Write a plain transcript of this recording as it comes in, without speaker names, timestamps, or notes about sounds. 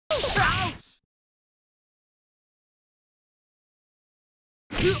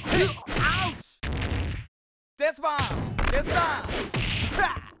Ouch! This one! This time!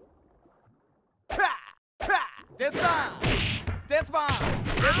 This time! This one!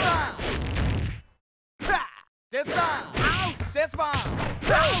 This time! This time! Ouch! This one!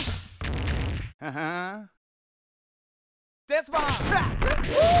 Ouch! This one! Ouch!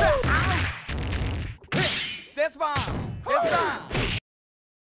 This one! This time!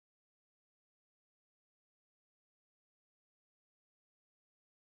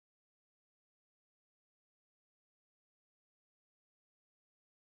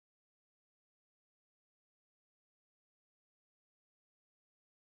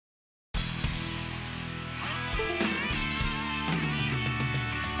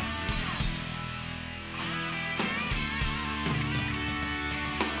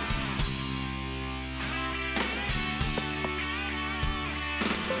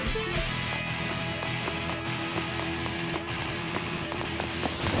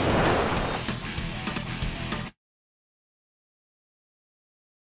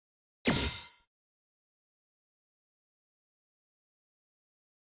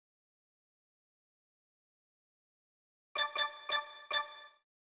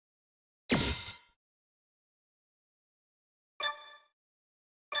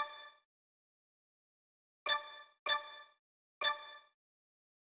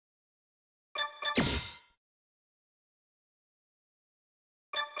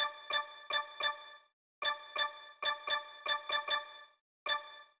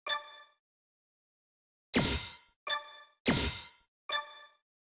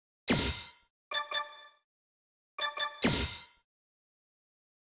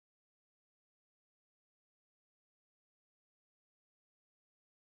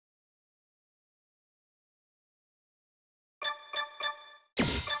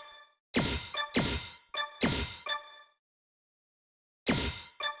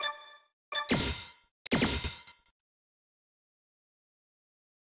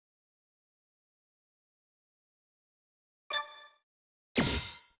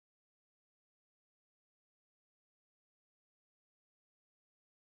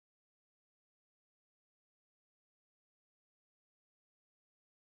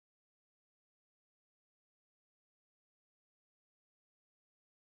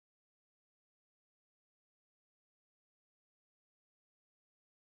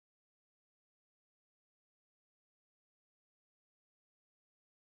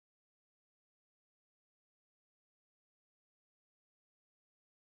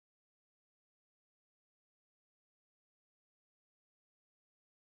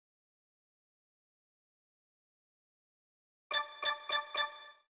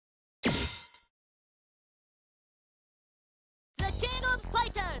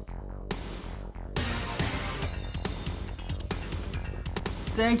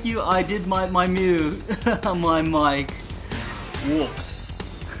 Thank you, I did my mute. My mic. Whoops.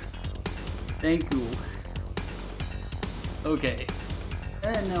 Thank you. Okay.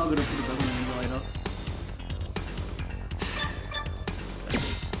 And now I'm gonna put it back on the lighter.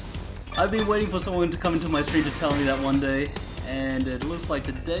 I've been waiting for someone to come into my stream to tell me that one day, and it looks like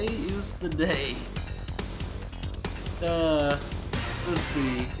today is the day. Let's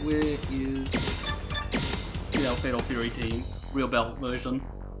see, where is the Fatal Fury team? Real belt version.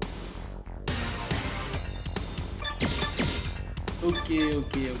 Okay.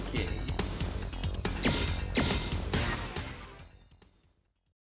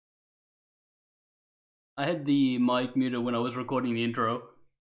 I had the mic muted when I was recording the intro.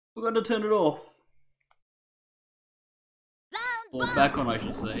 Forgot to turn it off. Or back on, I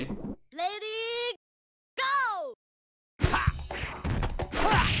should say. Lady, go!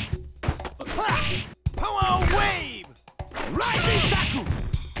 Power wave! Rising Saku!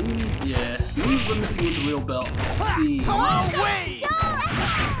 Yeah, moves are missing with the real belt. Team. Power wave!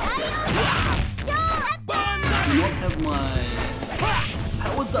 Do not have my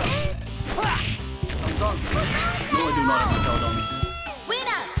power done. I'm done. No, I do not have my power done.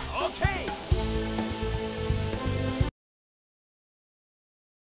 Winner! Okay!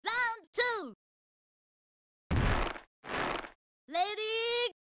 Round 2!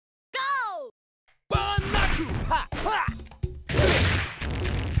 Lady, go! はっはっ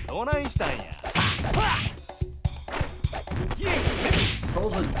どないしたんや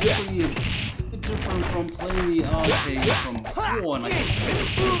Those are definitely a bit different from playing the arcade from before, and I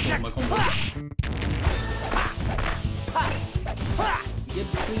can't my combos. You get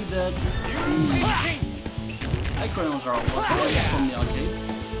to see that the backgrounds are a lot different from the arcade.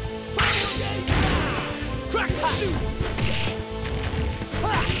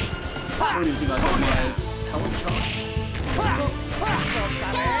 I don't even think I got my talent charge. My.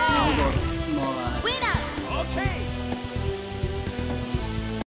 Winner! Okay.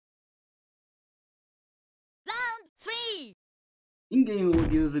 Round 3! In-game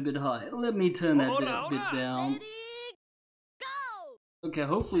audio is a bit high. Let me turn that bit down. Ready, go! Okay,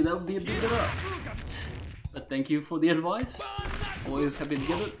 hopefully that would be a bit better. But thank you for the advice. Always happy to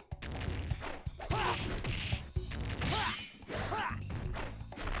give it.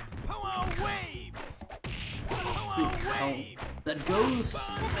 Let's see how that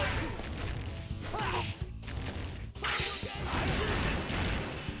goes.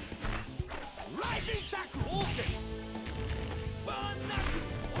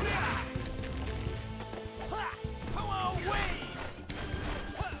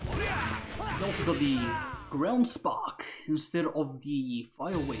 We also got the ground spark instead of the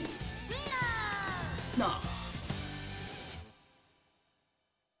fire wave. No.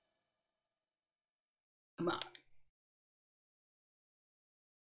 Come on.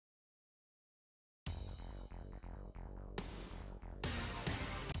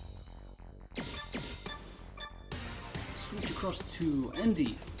 Switch across to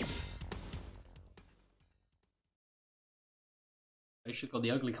Andy. I should got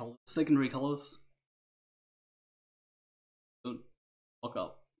the ugly colors, secondary colors. Don't fuck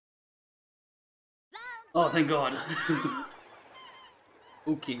up. Oh, thank God.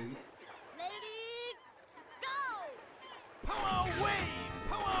 Okay.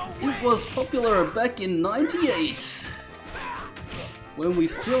 It was popular back in '98 when we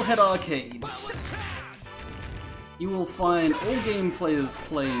still had arcades. You will find all game players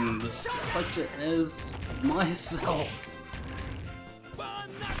playing this, such as myself.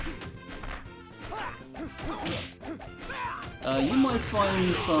 You might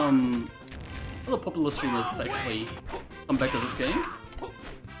find some other popular streamers actually come back to this game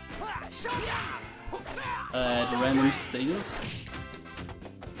at random stages.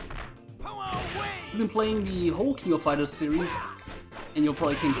 I've been playing the whole King of Fighters series, and you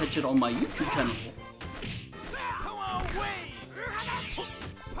probably can catch it on my YouTube channel.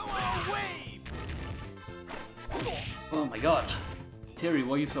 Oh my God, Terry,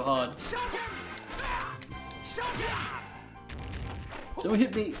 why are you so hard? Don't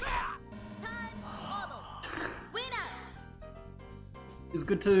hit me! It's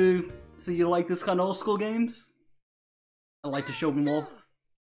good to see you like this kind of old school games. I like to show them off.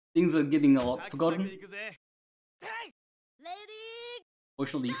 Things are getting a lot forgotten.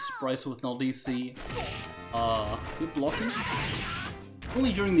 Fortunately, sprites with null DC are good blocking.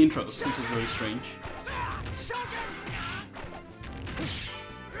 Only during the intros, which is very strange.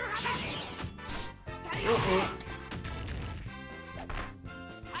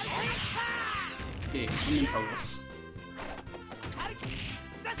 Okay, I'm in progress.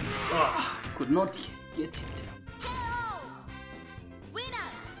 Could not get it.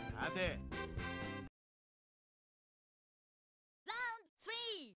 I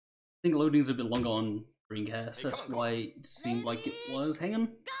think loading's a bit longer on Dreamcast, that's why it seemed like it was hanging.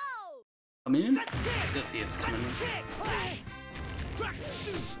 Coming in? Yes, it's coming in.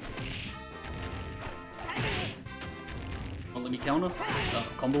 Don't let me counter.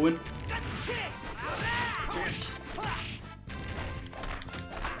 Combo win.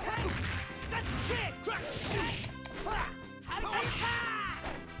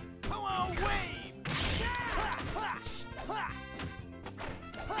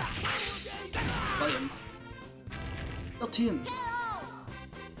 By him. Not him.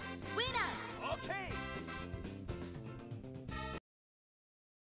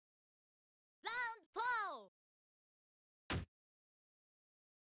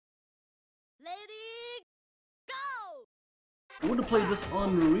 I would have played this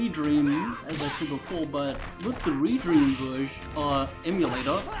on Redream, as I said before, but with the Redream version,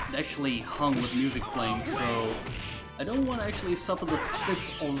 emulator, it actually hung with music playing, so I don't want to actually suffer the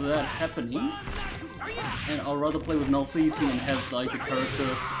fits of that happening, and I'd rather play with null CC and have like the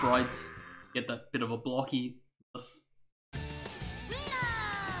character sprites get that bit of a blocky. But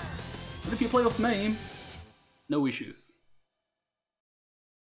if you play off MAME, no issues.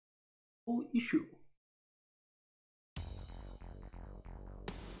 No issue.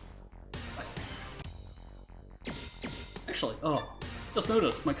 Actually, just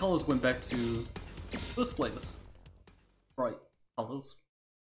noticed my colors went back to first playlist. Bright colors.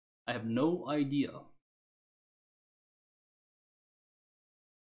 I have no idea.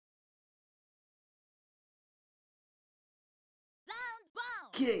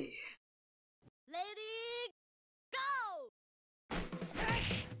 Okay. Lady, go!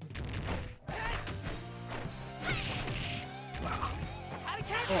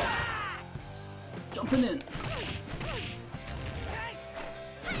 Oh. Jumping in.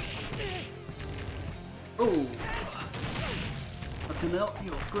 Oh! Fucking out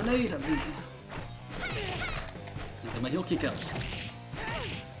your grenade at me! Get my heel kick out.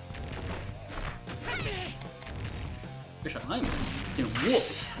 Wish I'm getting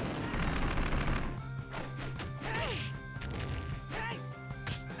whooped.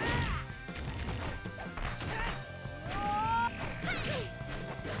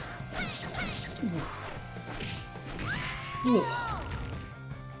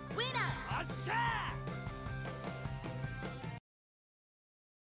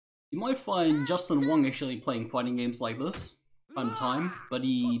 You might find Justin Wong actually playing fighting games like this time to time, but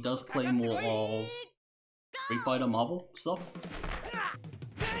he does play more of Street Fighter Marvel stuff.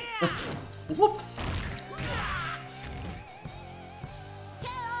 Whoops!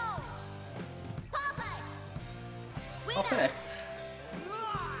 Perfect!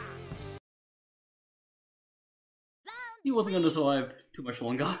 He wasn't gonna survive too much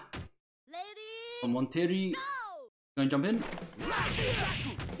longer. Come on, Terry. Gonna jump in?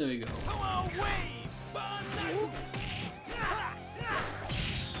 There we go.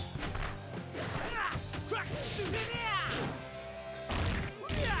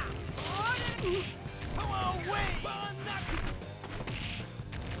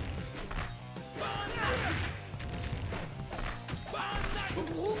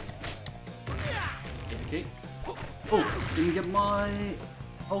 Oops. Okay. Oh, didn't get my...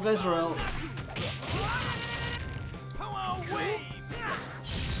 Oh, guys are out.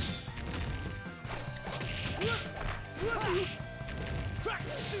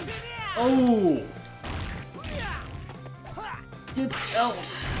 Oh! It's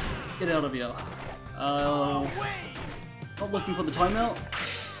out! Get out of here. Not looking for the timeout.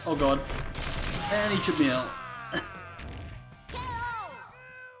 Oh god. And he chipped me out.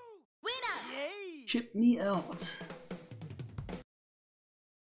 Chip me out.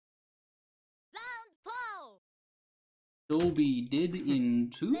 He'll be dead in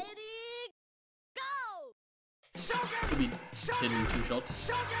 2? He'll be dead in 2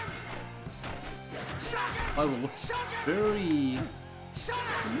 shots. I will look very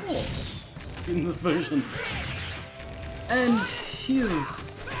small in this version. And his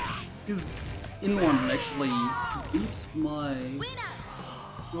in one actually beats my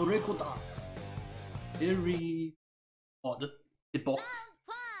Yorekoda. Very odd hitbox.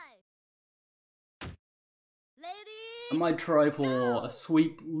 I might try for a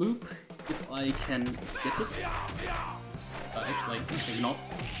sweep loop if I can get it. Actually, maybe not.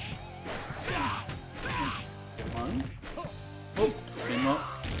 Come on. Oops, maybe not.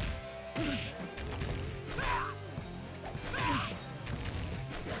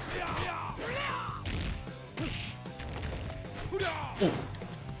 Oh,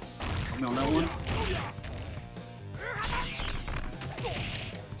 got me on that one.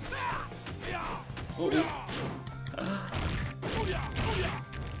 Oh.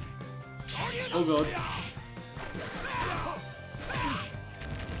 Oh god.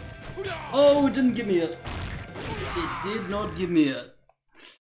 Oh, it didn't give me it. It did not give me it.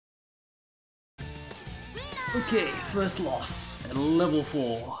 Okay, first loss at level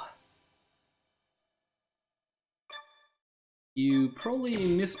 4. You probably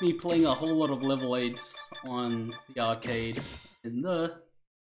missed me playing a whole lot of level 8s on the arcade, and it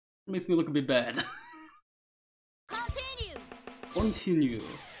makes me look a bit bad. Continue.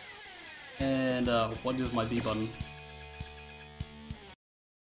 And what is my B button?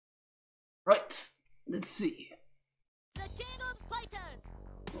 Right, let's see. The King of Fighters.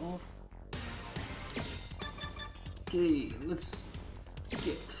 Oh. Okay, let's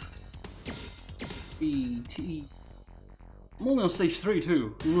get RBT. I'm only on stage 3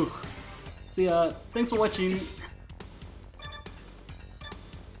 too. Ugh. See ya. Thanks for watching.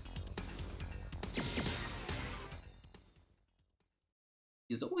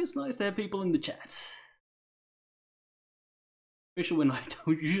 It's always nice to have people in the chat. Especially when I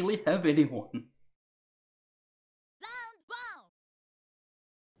don't usually have anyone. Round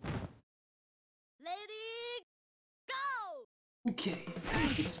 1. Lady, go! Okay,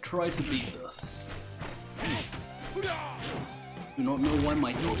 let's try to beat this. Do not know why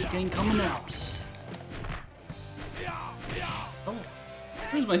my heel kick ain't coming out. Oh,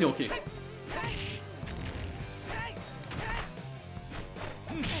 where's my heel kick?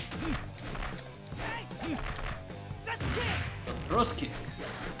 A thrust kick?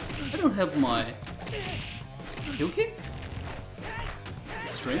 I don't have my heel kick?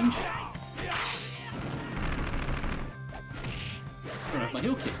 Strange. I don't have my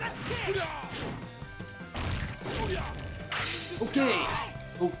heel kick. Okay!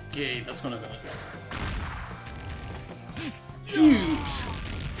 Okay, that's gonna hurt. Shoot!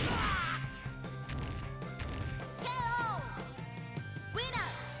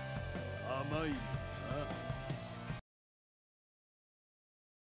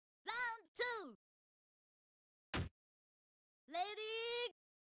 Lady,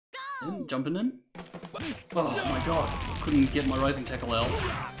 In, go! jumping in. Oh my god, couldn't get my rising tackle out.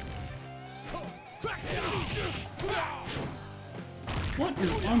 What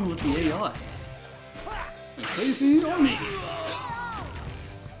is wrong with the AI? You're crazy on me! KO!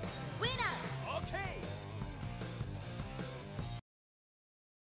 Winner! Okay.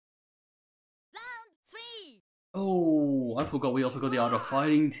 Round 3! Oh, I forgot we also got the Art of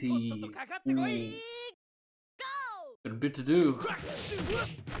Fighting tea. Ooh, Lady, go! got a bit to do.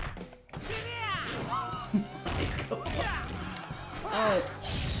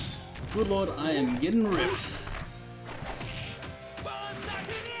 Good lord, I am getting ripped.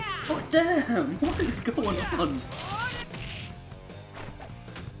 Oh damn, what is going on?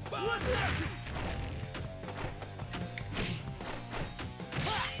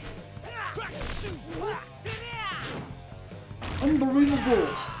 Unbelievable!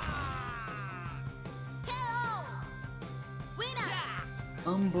 KO! Winner!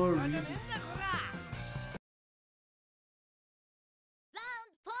 Unbelievable.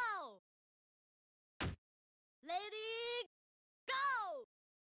 Round 4! Lady, go!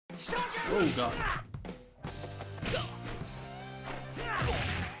 Oh god.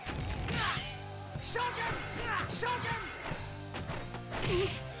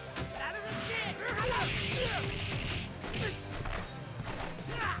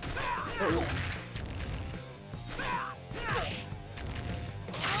 Oh.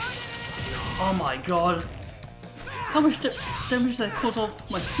 Oh my god. How much damage did that cause off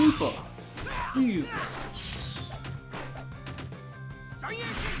my super? Jesus.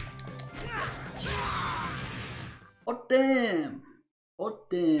 Oh damn. Oh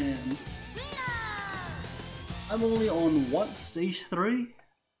damn. Winner! I'm only on what, stage 3?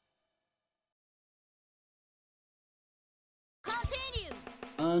 Continue!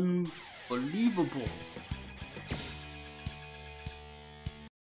 Unbelievable.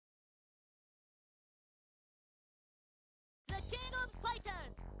 The King of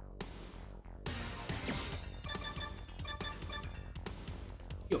Fighters!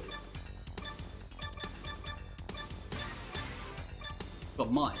 Yo.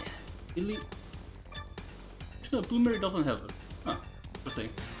 Got my elite. No, Blue Mary doesn't have it. Huh, interesting.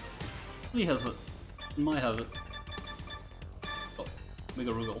 He has it. Might have it. Oh,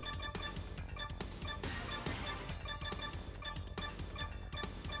 Mega Rugal.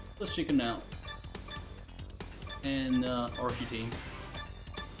 Let's check it out. And RBT.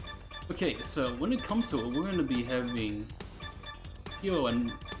 Okay, so when it comes to it, we're gonna be having Yo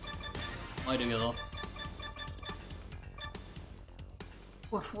and I together.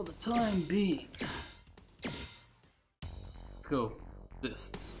 But for the time being, let's go.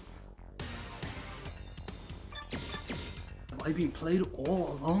 Fists. Have I been played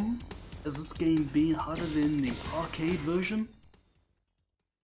all along? Has this game been harder than the arcade version?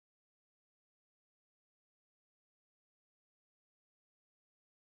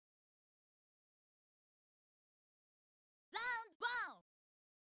 Round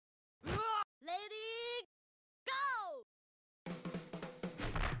 1! Lady, go!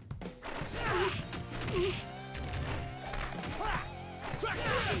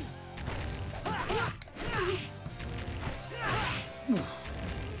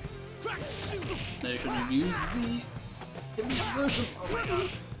 They should have used the heavy version. I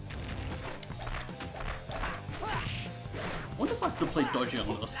wonder if I have to play dodgy on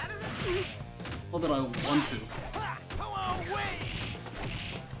this. Not that I want to. Come on, wait.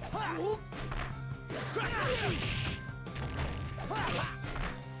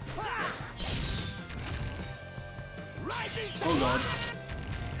 Oh god.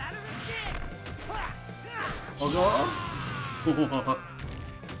 Oh god.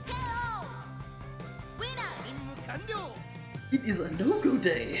 KO! Winner! It is a no-go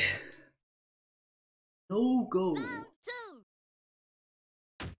day. No-go. Round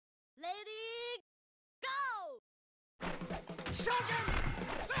 2! Lady, go!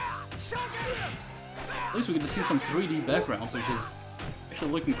 At least we get to see some 3D backgrounds, which is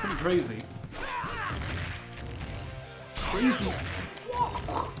actually looking pretty crazy. Crazy.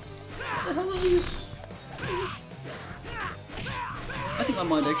 What the hell is this? I think I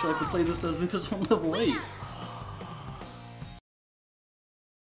might actually have to play this as if it's on level 8. Round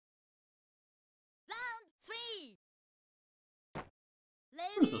 3! How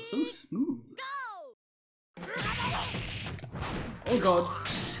is Lady, this so smooth? go! Oh god.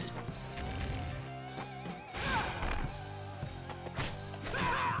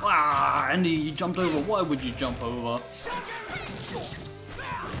 Ah, Andy, you jumped over. Why would you jump over?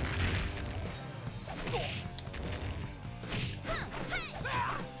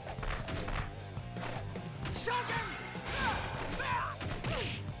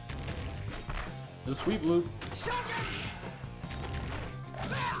 The sweep loop.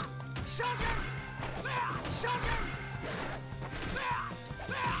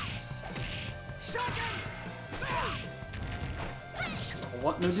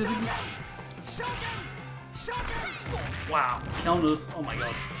 What? No dizziness? Wow, counters. Oh my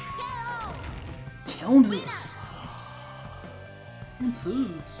god. Counters.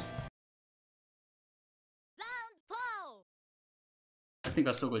 Counters. Round 4. I think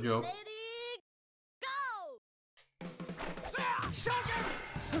I still got Joe. Ready, go.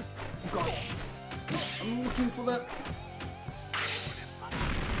 God. I'm looking for that.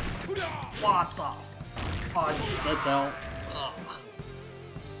 What the fudge? That's out. Ugh.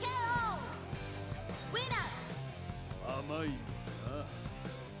 KO. Winner. 甘いよな。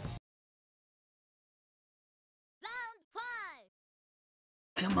 Round 5.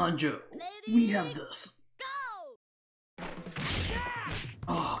 Come on, Joe. We have this. Go.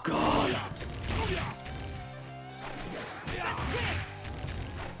 Oh god.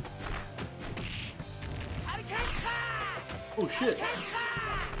 Oh shit.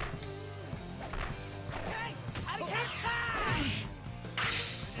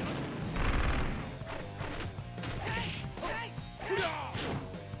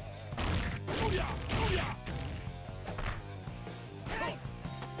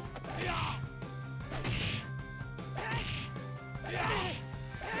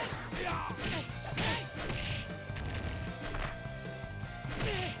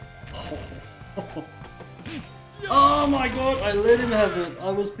 Oh my god, I let him have it. I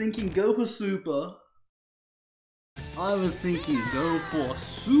was thinking go for super. I was thinking go for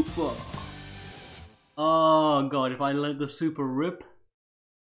super. Oh god, if I let the super rip,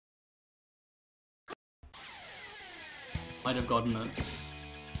 might have gotten it.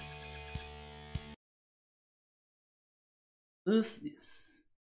 This is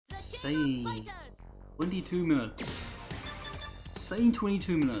insane. 22 minutes. Insane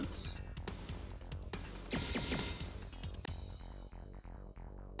 22 minutes.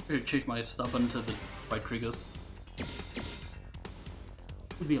 I should change my stub button to the right triggers. It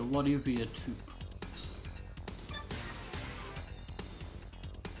would be a lot easier to press.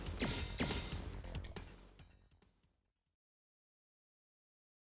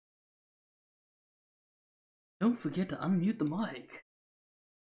 Don't forget to unmute the mic.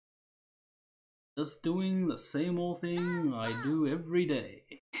 Just doing the same old thing I do every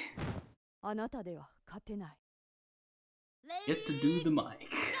day. あなたでは勝てない。 Get to do the mic.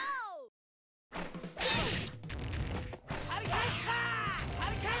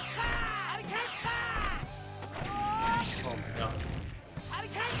 Oh my god.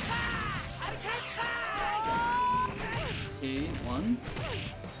 Okay, 1,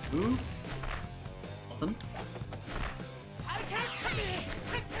 2, button.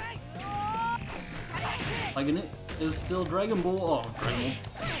 Liking it is still Dragon Ball. Oh, Dragon Ball.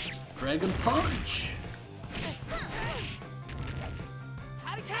 Dragon Punch!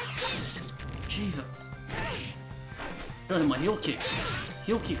 Jesus. Go ahead, my heel kick.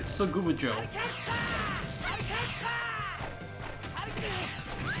 Heel kick is so good with Joe.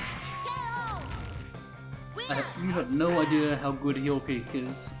 You have no idea how good heel kick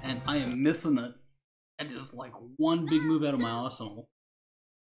is, and I am missing it. That is like one big move out of my arsenal.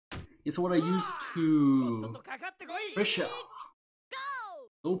 It's what I use to pressure.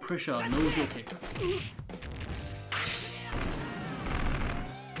 No pressure, no heel kick.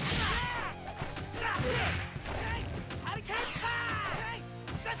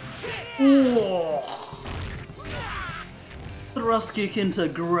 Oh. Thrust kick into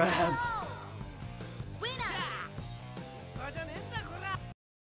grab.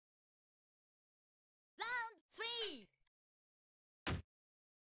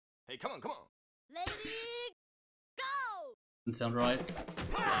 Hey, come on, come on. Ready, go. Didn't sound right.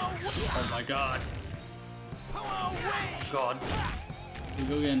 Oh my god. God. Here we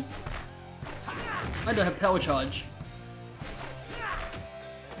go again. I don't have power charge.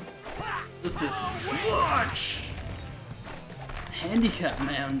 This is such handicap,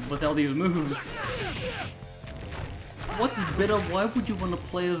 man, with all these moves. What's better? Why would you want to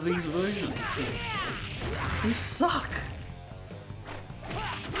play as these versions? These suck.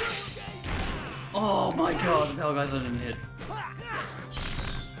 Oh my god, the hell guys I didn't hit.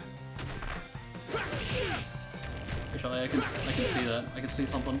 Actually, I can see that. I can see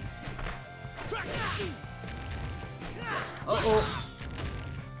something. Uh-oh.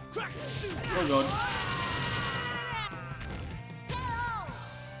 Oh god.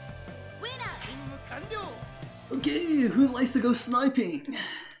 Okay, who likes to go sniping?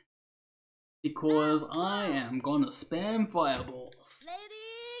 Because I am gonna spam fireballs.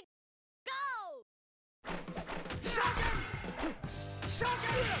 Ready,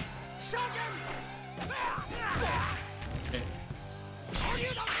 Okay.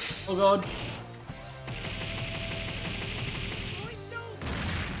 Oh god.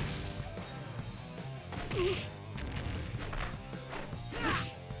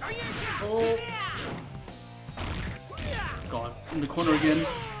 Oh. God, in the corner again.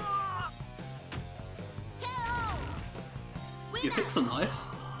 Your hits are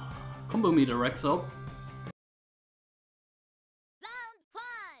nice. Combo meter racks up.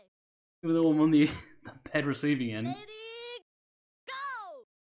 Even though I'm on the bad receiving end.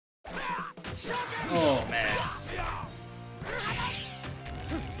 Oh man.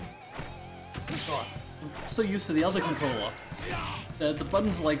 God, I'm so used to the other controller. The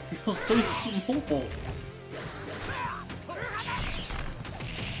buttons like feel so small.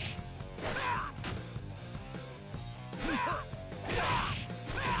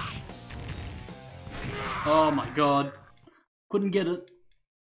 Oh my god. Couldn't get it.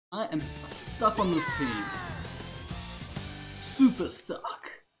 I am stuck on this team. Super stuck.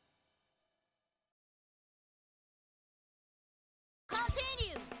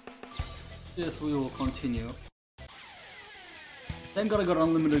 Continue. Yes, we will continue. Thank god I got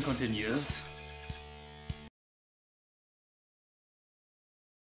unlimited continues.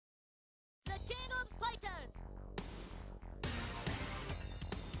 The King of Fighters.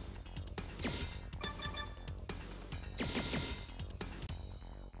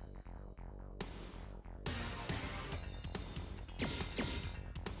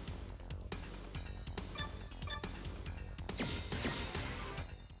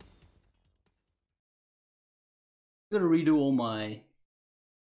 I'm gonna redo all my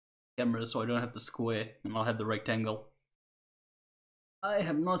cameras so I don't have the square and I'll have the rectangle. I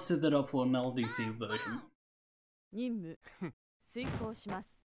have not set that up for an LDC version. 任務遂行しま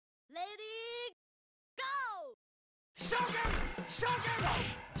す。レディーゴ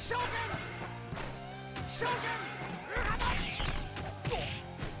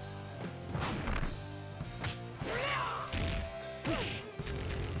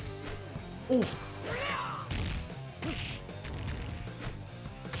ー。Oh!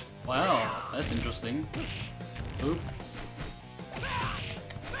 Wow, that's interesting. Oop.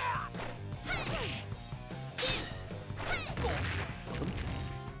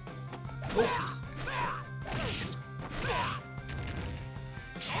 Oops.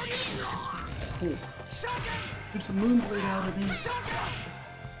 Oh. There's the moon blade out of me.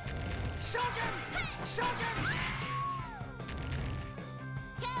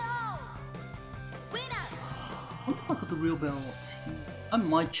 I wonder if I got the real belt. I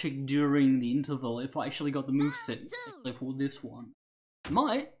might check during the interval if I actually got the moveset except for this one.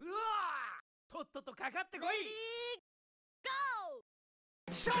 Might.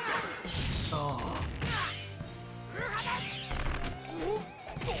 Oh.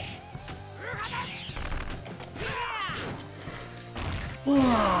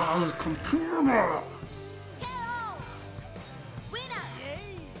 Wow, this computer.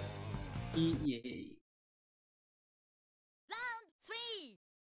 Yay. Round 3.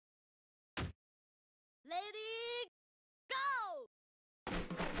 Lady go.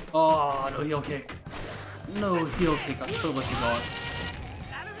 Oh, no heel kick. No heel kick, I totally forgot.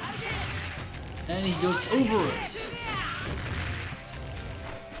 And he goes over it.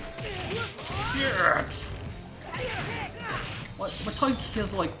 Yes! What? My tie kick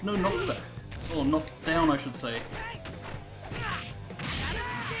has like no knockback. Or knockdown, I should say.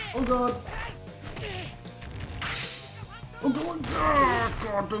 Oh god! Oh god! Oh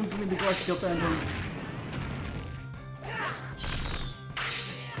god, don't give me the Galactica Phantom.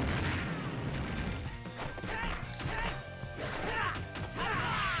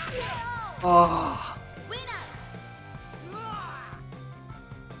 Oh.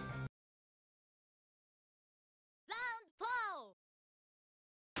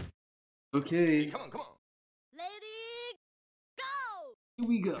 Okay. Come on. Lady go. Here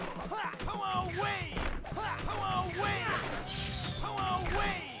we go.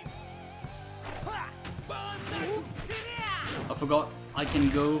 I forgot I can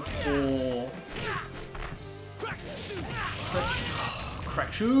go for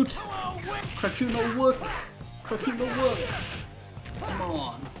crack shoot. Crack shoot no work. Crack shoot no work. Come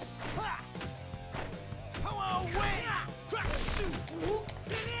on.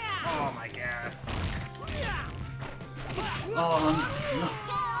 Oh my god.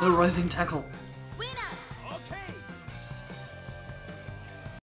 Oh no rising tackle.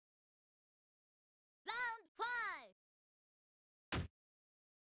 Round 5.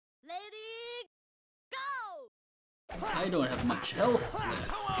 Lady go. I don't have much health left.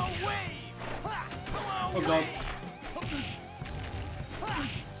 Oh god.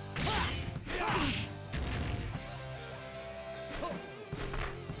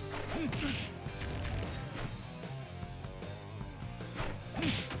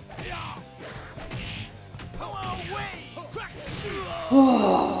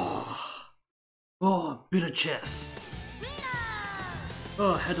 Oh, bit of chess.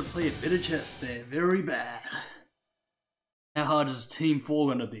 Oh, I had to play a bit of chess there. Very bad. How hard is Team 4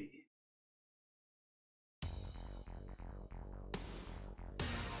 gonna be?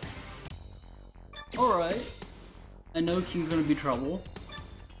 Alright. I know King's gonna be trouble.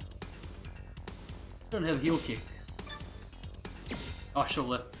 Don't have heal kick. Oh, I should have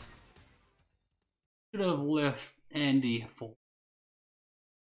left. Should have left Andy for.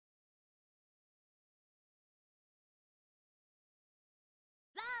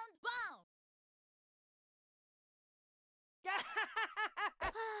 Round 1.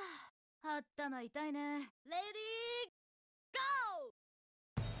頭痛いね。レディーゴ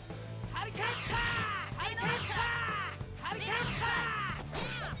ー。ハリケーンパー。ハリケーンパー。ハリケーンパー。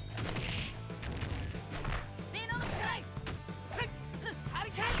リノのストライク。ハ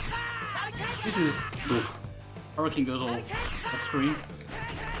リケーンパー。 This is the Hurricane goes all off screen.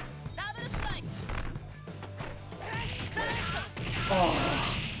 Oh,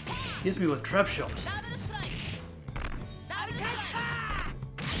 hits me with trap shot.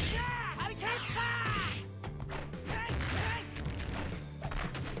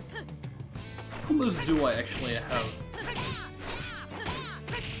 How much do I actually have?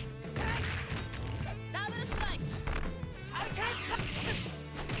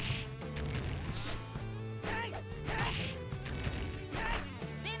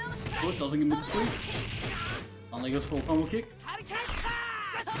 Oh, it doesn't give me the sweep. Only goes for a combo kick. Oh,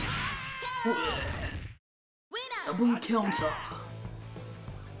 yeah. Double counter.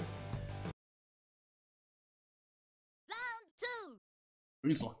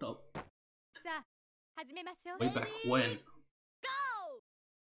 Ring's locked up. Way back when.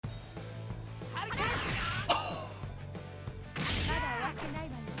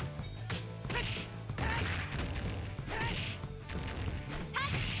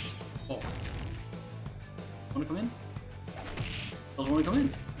 Oh. Wanna come in? Doesn't wanna come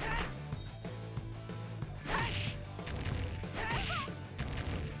in.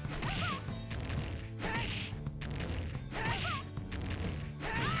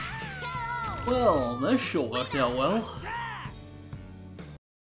 Well, that sure worked out well.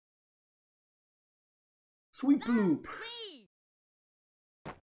 Sweep loop.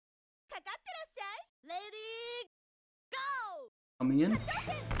 Coming in.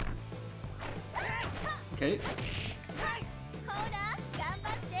 Okay.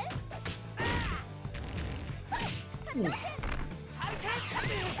 Ooh.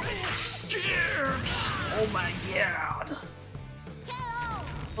 Cheers! Oh my god!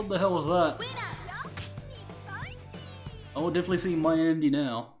 What the hell was that? I will definitely see my Andy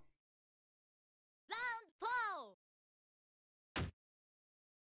now.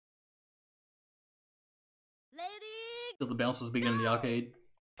 Feel the bounces begin in the arcade.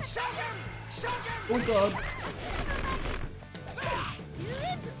 Oh god!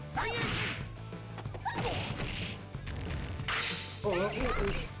 I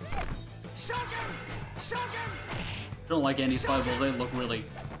don't like Andy's fireballs, they look really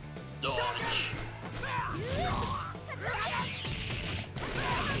dodge.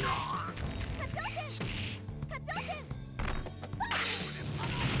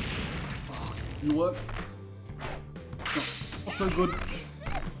 Oh, you work? No, not so good.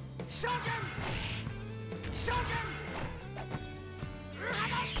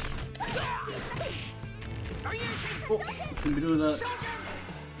 Oh, shouldn't be doing that.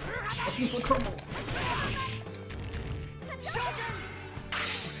 Asking for trouble.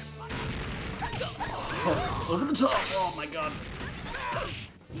 Oh, over the top! Oh my god!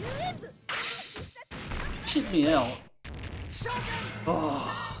 Chip me out.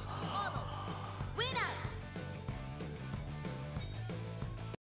 Oh.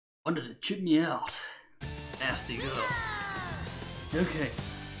 Wanted to chip me out. Nasty girl. Okay.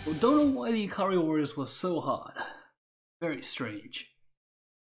 Well, don't know why the Ikari Warriors was so hard. Very strange.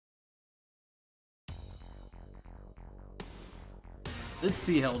 Let's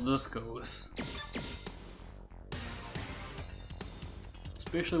see how this goes.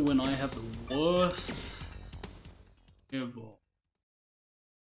 Especially when I have the worst ever.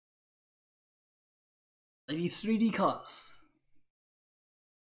 Maybe 3D cards.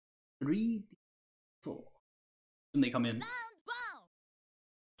 3D. So when they come in.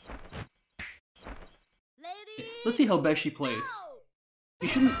 Okay, let's see how best she plays. She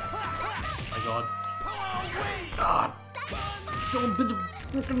shouldn't. Oh my god. God. So a bit of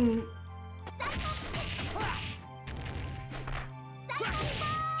freaking.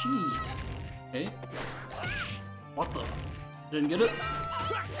 Cheat. Okay. What the? Didn't get it?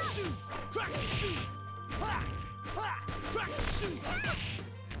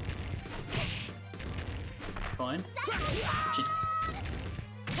 Fine. Cheats.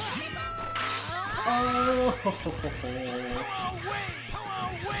 Oh!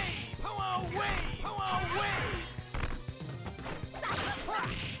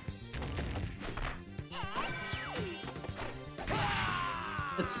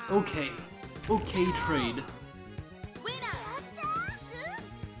 It's okay. Okay trade.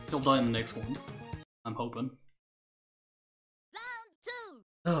 He'll die in the next one. I'm hoping.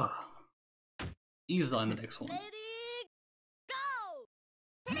 Ugh. He's die in the next one.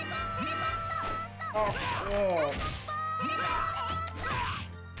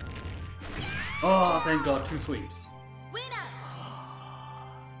 Oh, thank God, 2 sweeps.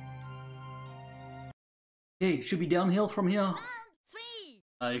 Hey, should be downhill from here.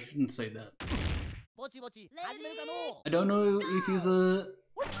 I shouldn't say that. I don't know if he's a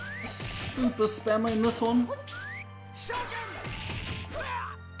super spammer in this one.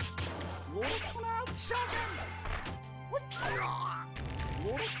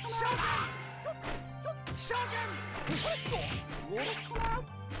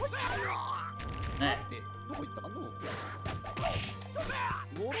 Nah.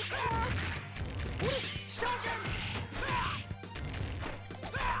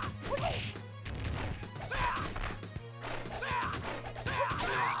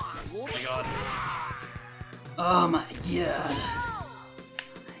 Oh my God. Oh my God.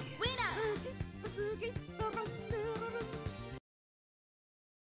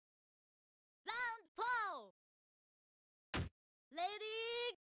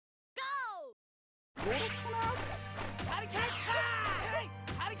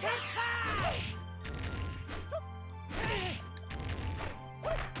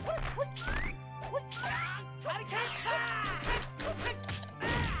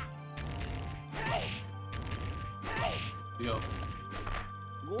 Here we go.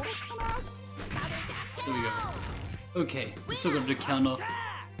 Here we go. Okay, we still got to counter.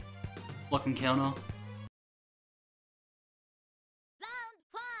 Block and counter.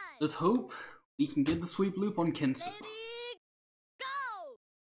 Let's hope we can get the sweep loop on Kensu.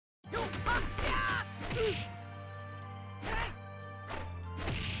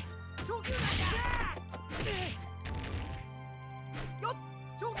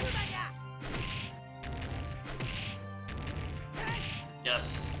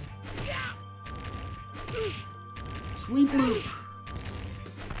 Yes. Sweep loop.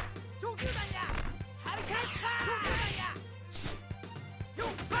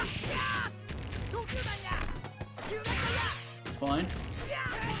 It's fine.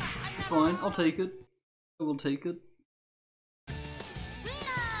 It's fine. I'll take it. I will take it.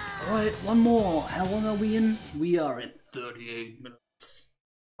 Alright, one more. How long are we in? We are at 38 minutes.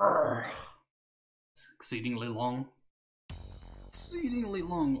 It's exceedingly long. Exceedingly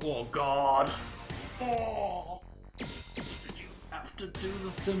long. Oh God. Oh. Did you have to do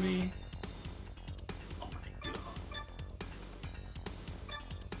this to me? Oh my God.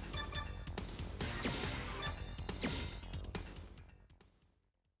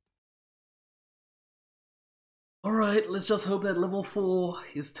 Alright, let's just hope that level 4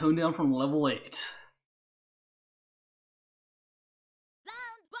 is toned down from level 8.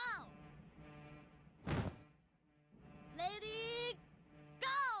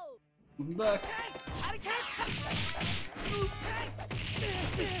 I'm back.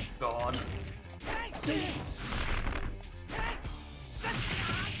 God. Still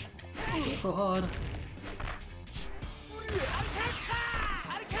so hard.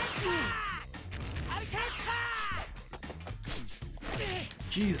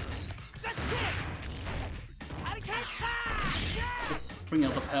 Jesus. Let's bring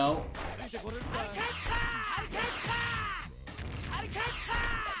out the power.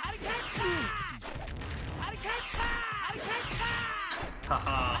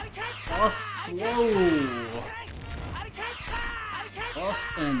 Haha. Oh, slow. Lost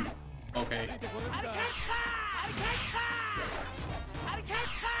and okay.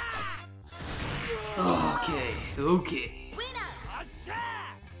 Okay, okay.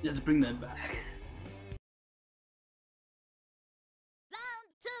 Let's bring that back.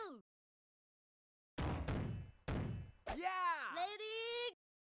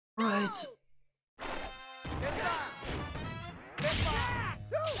 Right.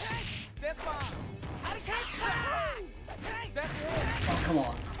 Oh, come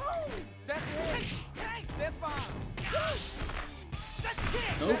on.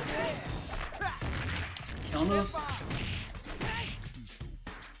 Oops. Counters.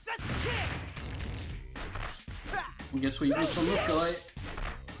 We get sweet boots on this guy.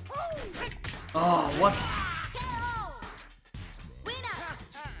 Oh, what?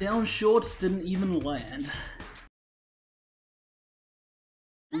 Down shorts didn't even land.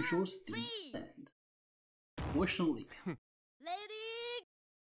 Down shorts didn't land. Fortunately. Lady,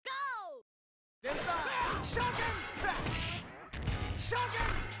 go!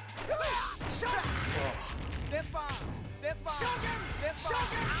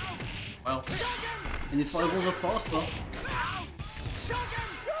 Well, and these fireballs are faster.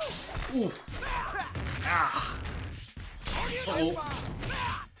 Ooh. Ah. Uh-oh.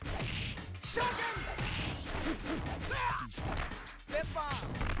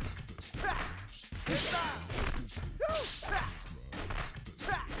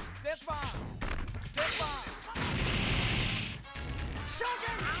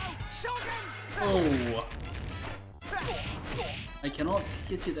 Oh. I cannot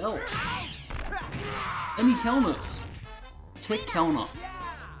get it out. Any counters? Tech counter.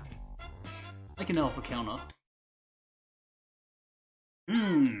 I can alpha counter.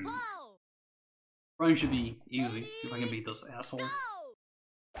 Ryan should be easy if I can beat this asshole.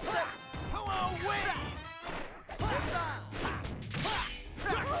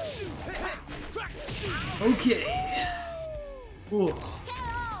 Okay. Ooh.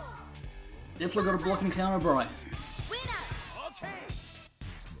 Definitely got a blocking counter, Brian.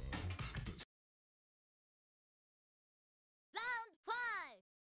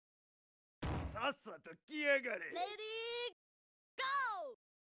 Lady, go!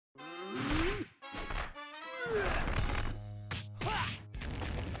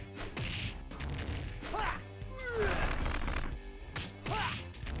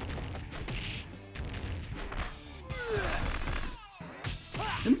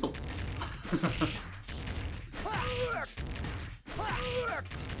 Simple.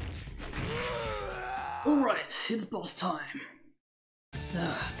 Alright, it's boss time.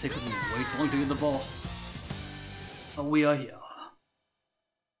 Taking way too long to get the boss. But we are here.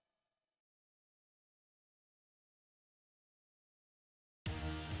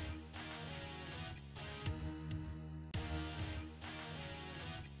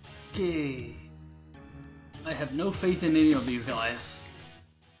 Okay. I have no faith in any of these guys.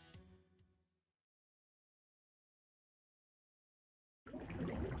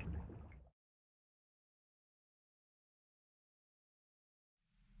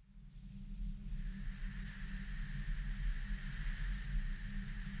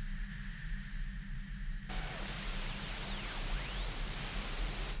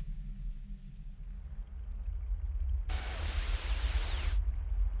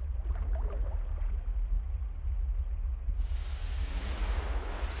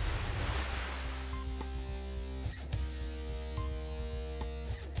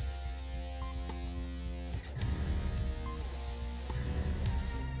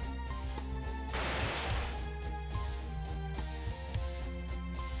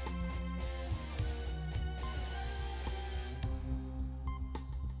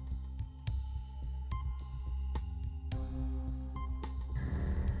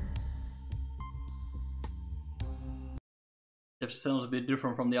 It sounds a bit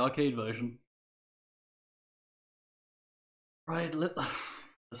different from the arcade version. Right,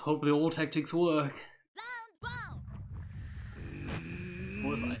 let's hope the old tactics work. Of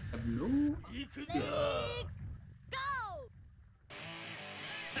course, I have no idea.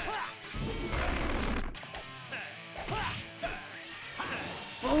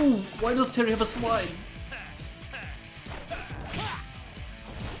 Oh, why does Terry have a slide?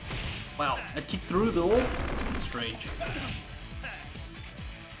 Wow, I kicked through the wall? Strange.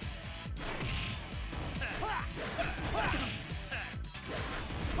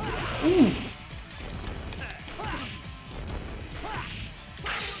 Ooh.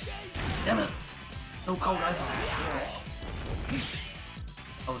 Damn it! No power guys. Oh.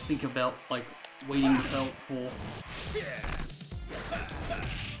 I was thinking about like waiting this out for.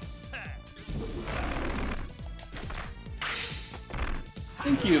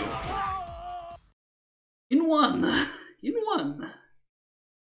 Thank you. In one. In one.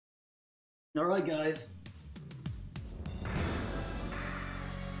 All right, guys.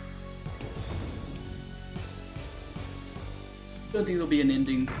 Don't think there'll be an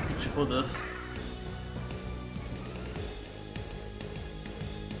ending for this.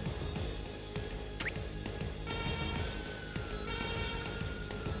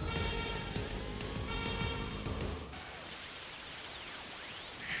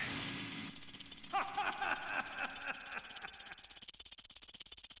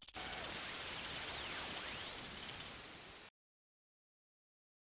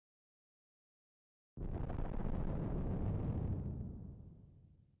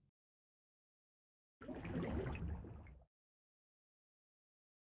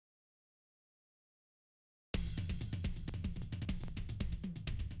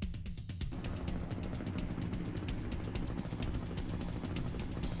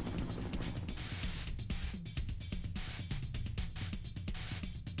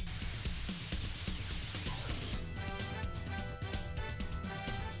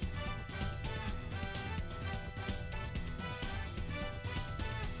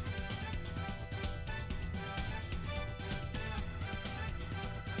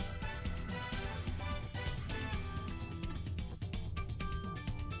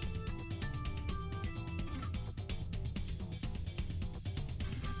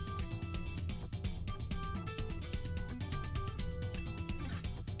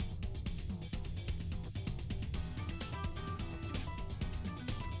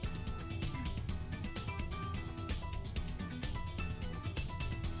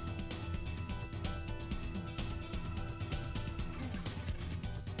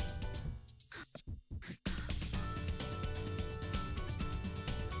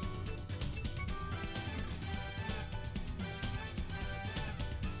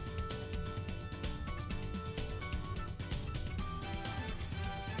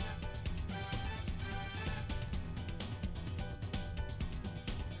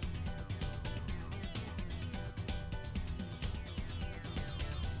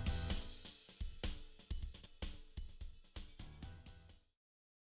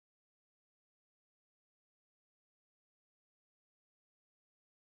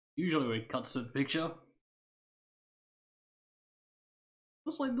 Usually when it cuts to the picture.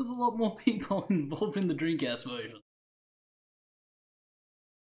 Looks like there's a lot more people involved in the Dreamcast version.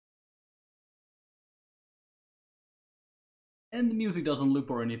 And the music doesn't loop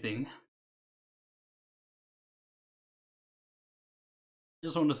or anything.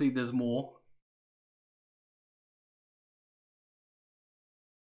 Just want to see there's more.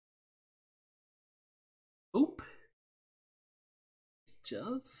 Oop. It's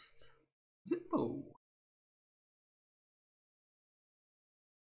just Zippo.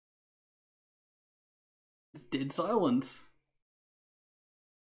 It's dead silence.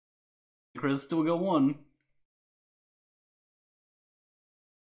 The credits still go on.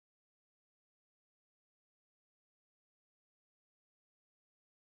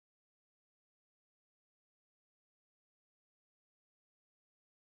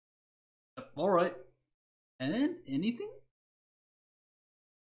 Alright. And anything?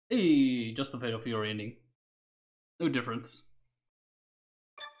 Hey, just the Fatal Fury ending. No difference.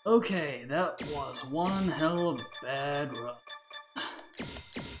 Okay, that was one hell of a bad run.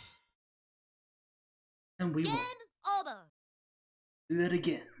 And we will do that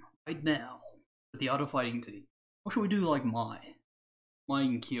again, right now, with the auto fighting team. Or should we do like Mai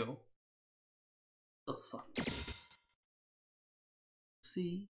and Kyo? Does suck.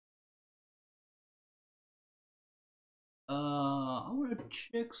 See? I want to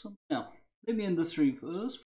check something out. Maybe in the stream first.